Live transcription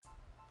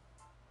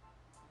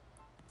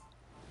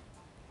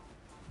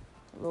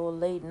little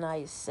late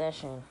night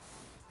session,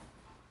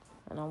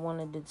 and I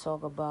wanted to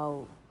talk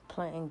about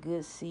planting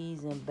good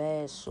seeds in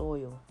bad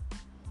soil.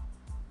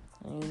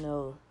 And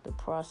the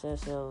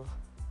process of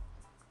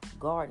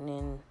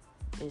gardening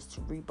is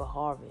to reap a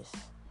harvest.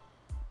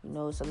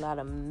 It's a lot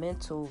of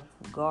mental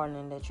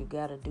gardening that you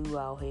got to do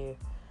out here.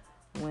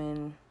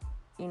 When,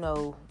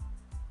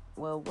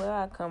 where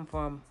I come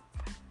from,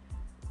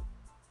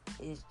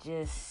 it's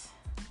just,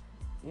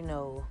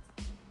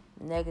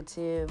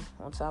 negative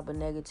on top of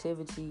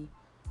negativity,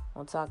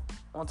 on top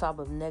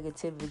of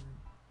negativity,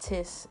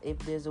 if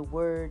there's a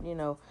word,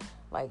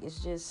 it's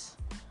just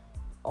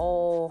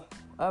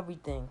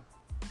everything,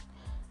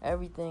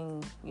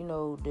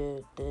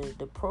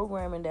 the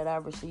programming that I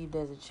received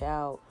as a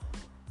child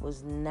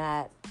was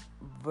not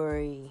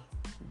very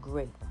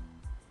great.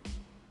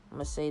 I'm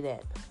gonna say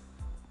that.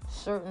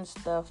 Certain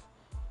stuff,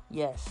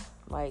 yes,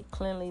 like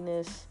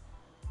cleanliness,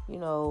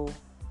 a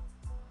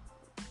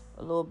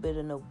little bit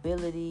of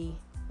nobility,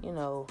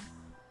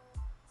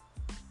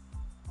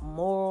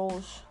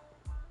 morals,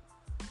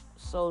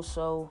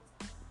 so,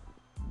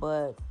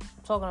 but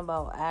talking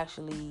about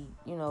actually,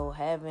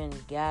 having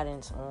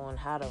guidance on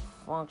how to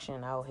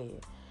function out here.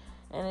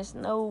 And it's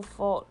no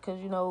fault, because,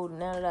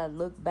 now that I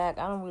look back,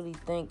 I don't really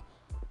think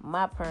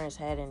my parents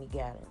had any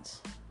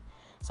guidance.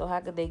 So how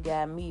could they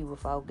guide me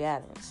without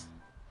guidance?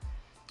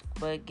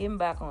 But getting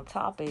back on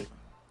topic,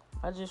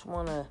 I just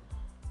want to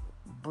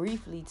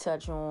briefly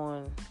touch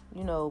on,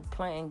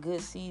 planting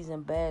good seeds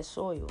in bad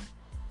soil.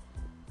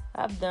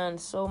 I've done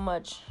so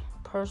much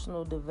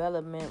personal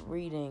development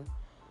reading,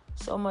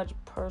 so much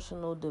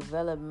personal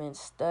development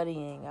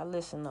studying. I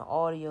listen to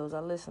audios, I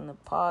listen to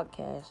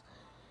podcasts.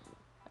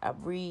 I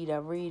read.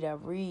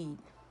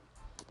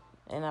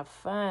 And I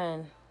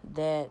find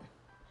that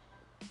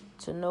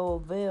to no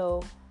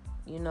avail,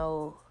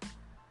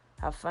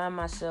 I find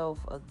myself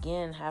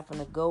again having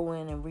to go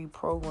in and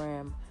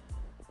reprogram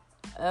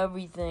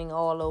everything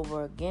all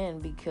over again,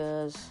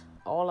 because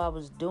all I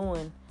was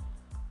doing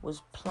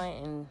was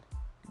planting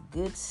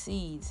good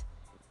seeds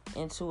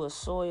into a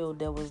soil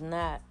that was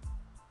not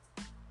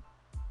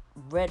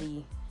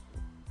ready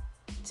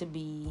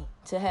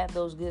to have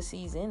those good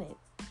seeds in it.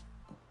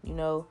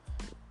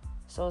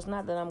 So it's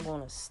not that I'm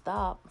going to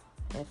stop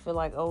and feel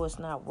like, it's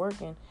not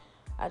working.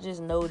 I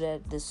just know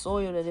that the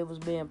soil that it was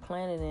being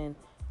planted in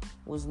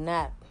was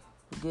not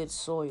good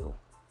soil.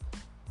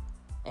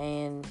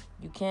 And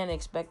you can't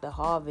expect a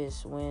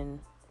harvest when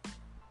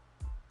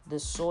the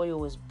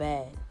soil is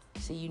bad.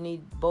 See, you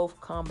need both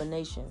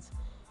combinations.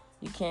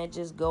 You can't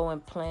just go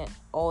and plant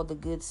all the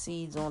good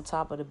seeds on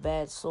top of the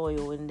bad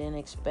soil and then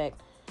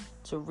expect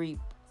to reap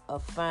a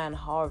fine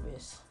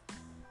harvest,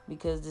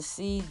 because the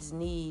seeds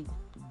need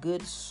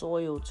good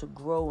soil to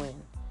grow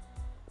in.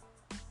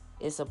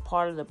 It's a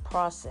part of the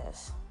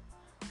process.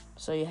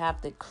 So you have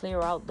to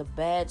clear out the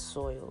bad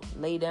soil,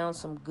 lay down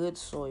some good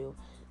soil,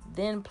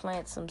 then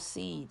plant some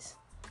seeds.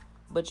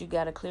 But you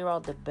got to clear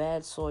out the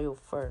bad soil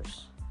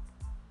first.